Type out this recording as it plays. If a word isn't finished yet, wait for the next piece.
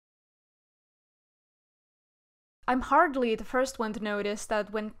I'm hardly the first one to notice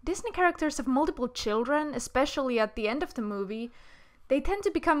that when Disney characters have multiple children, especially at the end of the movie, they tend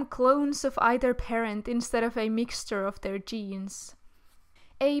to become clones of either parent instead of a mixture of their genes.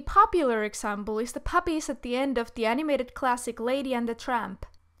 A popular example is the puppies at the end of the animated classic Lady and the Tramp.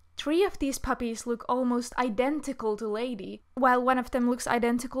 3 of these puppies look almost identical to Lady, while one of them looks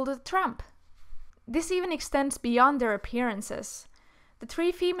identical to the Tramp. This even extends beyond their appearances. The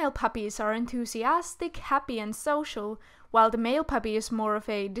 3 female puppies are enthusiastic, happy, and social, while the male puppy is more of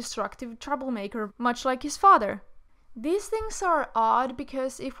a destructive troublemaker, much like his father. These things are odd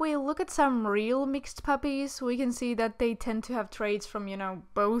because if we look at some real mixed puppies, we can see that they tend to have traits from,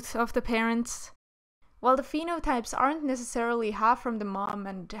 both of the parents. While the phenotypes aren't necessarily half from the mom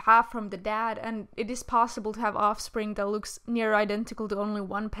and half from the dad, and it is possible to have offspring that looks near identical to only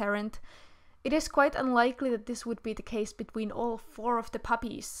one parent, it is quite unlikely that this would be the case between all 4 of the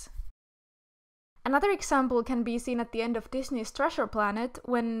puppies. Another example can be seen at the end of Disney's Treasure Planet,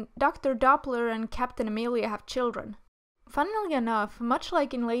 when Dr. Doppler and Captain Amelia have children. Funnily enough, much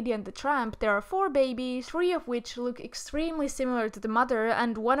like in Lady and the Tramp, there are 4 babies, 3 of which look extremely similar to the mother,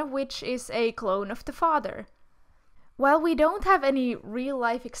 and 1 of which is a clone of the father. While we don't have any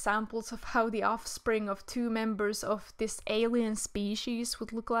real-life examples of how the offspring of 2 members of this alien species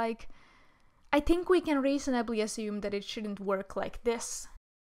would look like, I think we can reasonably assume that it shouldn't work like this.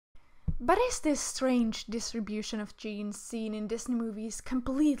 But is this strange distribution of genes seen in Disney movies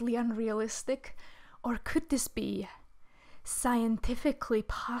completely unrealistic? Or could this be scientifically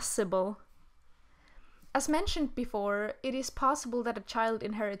possible? As mentioned before, it is possible that a child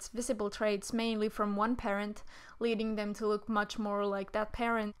inherits visible traits mainly from one parent, leading them to look much more like that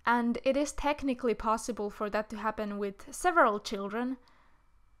parent, and it is technically possible for that to happen with several children,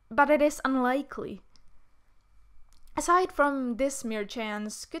 but it is unlikely. Aside from this mere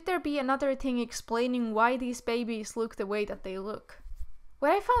chance, could there be another thing explaining why these babies look the way that they look?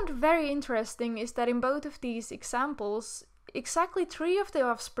 What I found very interesting is that in both of these examples, exactly 3 of the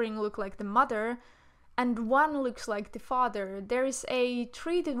offspring look like the mother, and 1 looks like the father. There is a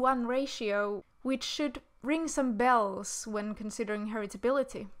 3-to-1 ratio, which should ring some bells when considering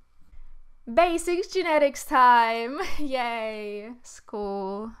heritability. Basics genetics time! Yay!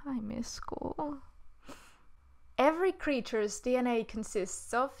 School. I miss school. Every creature's DNA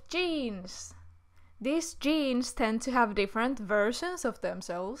consists of genes. These genes tend to have different versions of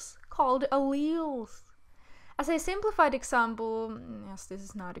themselves, called alleles. As a simplified example, yes, this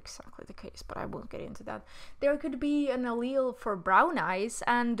is not exactly the case, but I won't get into that. There could be an allele for brown eyes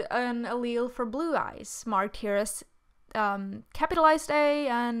and an allele for blue eyes, marked here as capitalized A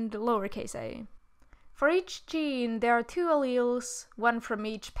and lowercase a. For each gene, there are 2 alleles, 1 from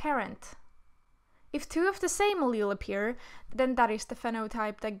each parent. If 2 of the same allele appear, then that is the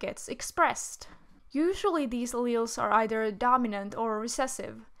phenotype that gets expressed. Usually these alleles are either dominant or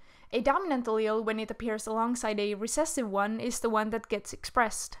recessive. A dominant allele, when it appears alongside a recessive one, is the one that gets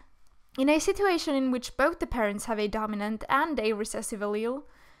expressed. In a situation in which both the parents have a dominant and a recessive allele,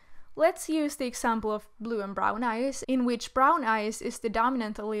 let's use the example of blue and brown eyes, in which brown eyes is the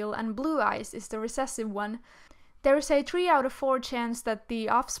dominant allele and blue eyes is the recessive one. There is a 3 out of 4 chance that the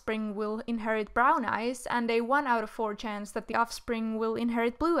offspring will inherit brown eyes, and a 1 out of 4 chance that the offspring will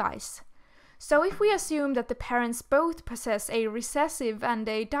inherit blue eyes. So if we assume that the parents both possess a recessive and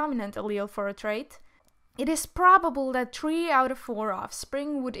a dominant allele for a trait, it is probable that 3 out of 4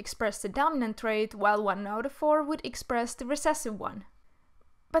 offspring would express the dominant trait, while 1 out of 4 would express the recessive one.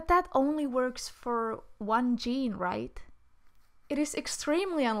 But that only works for 1 gene, right? It is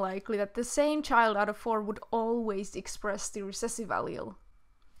extremely unlikely that the same child out of 4 would always express the recessive allele.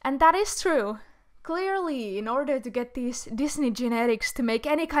 And that is true. Clearly, in order to get these Disney genetics to make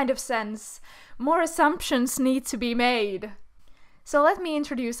any kind of sense, more assumptions need to be made. So let me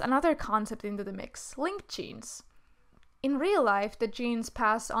introduce another concept into the mix: linked genes. In real life, the genes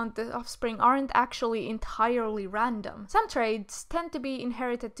passed on to the offspring aren't actually entirely random. Some traits tend to be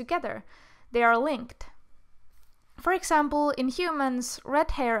inherited together. They are linked. For example, in humans,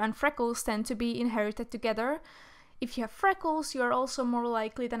 red hair and freckles tend to be inherited together. If you have freckles, you are also more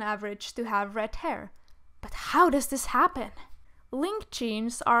likely than average to have red hair. But how does this happen? Linked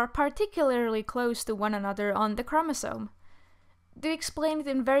genes are particularly close to one another on the chromosome. To explain it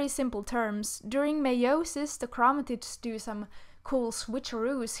in very simple terms, during meiosis, the chromatids do some cool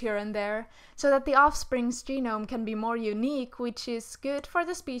switcheroos here and there, so that the offspring's genome can be more unique, which is good for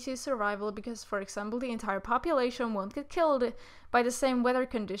the species survival because, for example, the entire population won't get killed by the same weather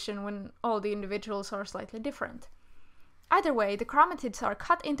condition when all the individuals are slightly different. Either way, the chromatids are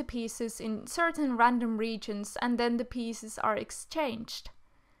cut into pieces in certain random regions, and then the pieces are exchanged.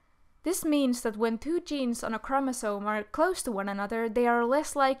 This means that when two genes on a chromosome are close to one another, they are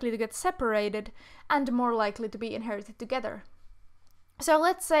less likely to get separated and more likely to be inherited together. So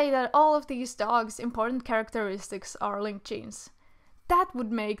let's say that all of these dogs' important characteristics are linked genes. That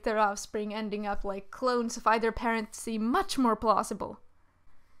would make their offspring ending up like clones of either parent seem much more plausible.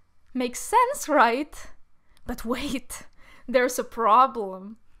 Makes sense, right? But wait, there's a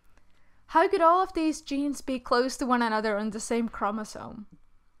problem. How could all of these genes be close to one another on the same chromosome?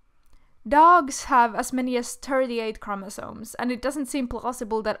 Dogs have as many as 38 chromosomes, and it doesn't seem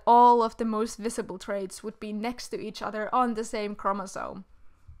plausible that all of the most visible traits would be next to each other on the same chromosome.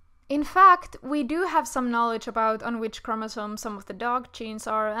 In fact, we do have some knowledge about on which chromosome some of the dog genes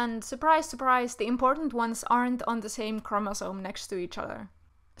are, and surprise, surprise, the important ones aren't on the same chromosome next to each other.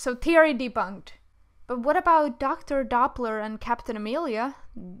 So theory debunked. But what about Dr. Doppler and Captain Amelia?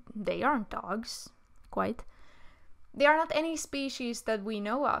 They aren't dogs. Quite. They are not any species that we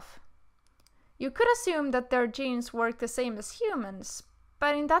know of. You could assume that their genes work the same as humans,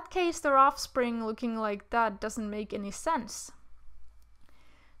 but in that case their offspring looking like that doesn't make any sense.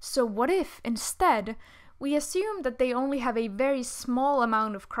 So what if, instead, we assume that they only have a very small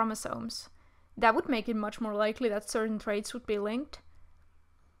amount of chromosomes? That would make it much more likely that certain traits would be linked.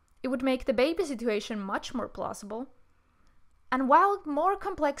 It would make the baby situation much more plausible. And while more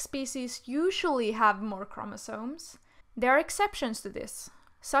complex species usually have more chromosomes, there are exceptions to this,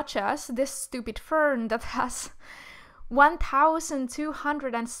 such as this stupid fern that has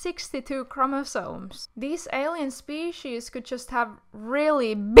 1,262 chromosomes. These alien species could just have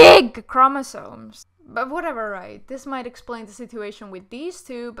really big chromosomes. But whatever, right? This might explain the situation with these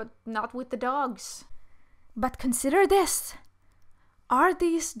two, but not with the dogs. But consider this. Are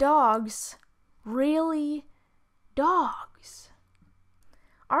these dogs really dogs?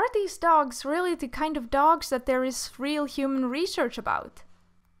 Are these dogs really the kind of dogs that there is real human research about?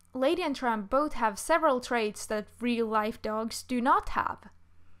 Lady and Tramp both have several traits that real-life dogs do not have.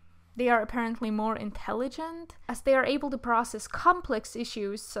 They are apparently more intelligent, as they are able to process complex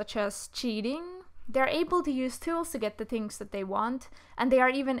issues such as cheating. They are able to use tools to get the things that they want, and they are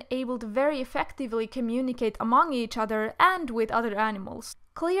even able to very effectively communicate among each other and with other animals.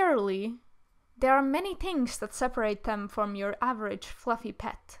 Clearly, there are many things that separate them from your average fluffy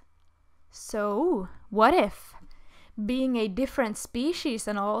pet. So, what if, being a different species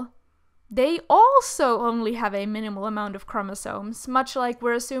and all, they also only have a minimal amount of chromosomes, much like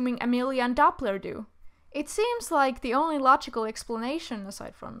we're assuming Amelia and Doppler do? It seems like the only logical explanation,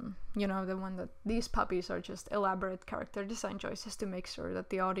 aside from, the one that these puppies are just elaborate character design choices to make sure that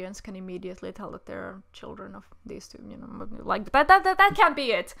the audience can immediately tell that they're children of these two, like, that can't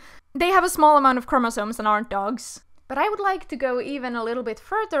be it! They have a small amount of chromosomes and aren't dogs. But I would like to go even a little bit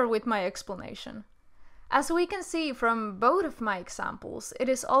further with my explanation. As we can see from both of my examples, it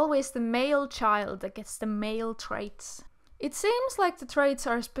is always the male child that gets the male traits. It seems like the traits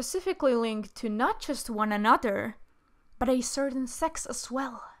are specifically linked to not just one another, but a certain sex as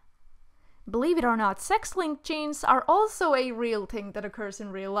well. Believe it or not, sex-linked genes are also a real thing that occurs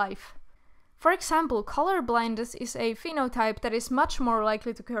in real life. For example, color blindness is a phenotype that is much more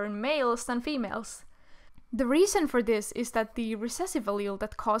likely to occur in males than females. The reason for this is that the recessive allele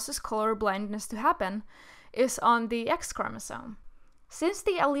that causes color blindness to happen is on the X chromosome. Since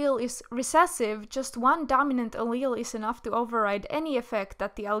the allele is recessive, just one dominant allele is enough to override any effect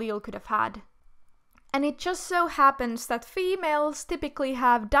that the allele could have had. And it just so happens that females typically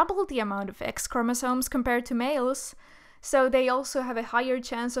have double the amount of X chromosomes compared to males, so they also have a higher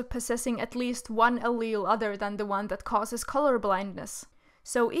chance of possessing at least one allele other than the one that causes color blindness.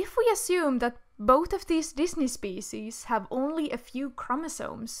 So if we assume that both of these Disney species have only a few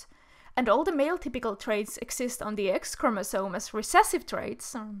chromosomes, and all the male typical traits exist on the X chromosome as recessive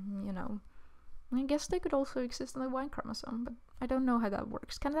traits, I guess they could also exist on the Y chromosome, but I don't know how that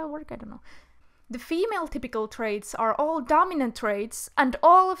works. Can that work? I don't know. The female typical traits are all dominant traits, and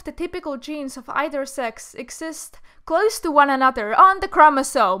all of the typical genes of either sex exist close to one another on the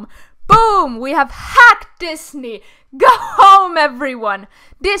chromosome. Boom! We have hacked Disney! Go home, everyone!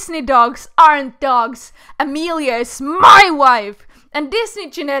 Disney dogs aren't dogs. Amelia is my wife! And Disney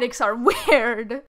genetics are weird!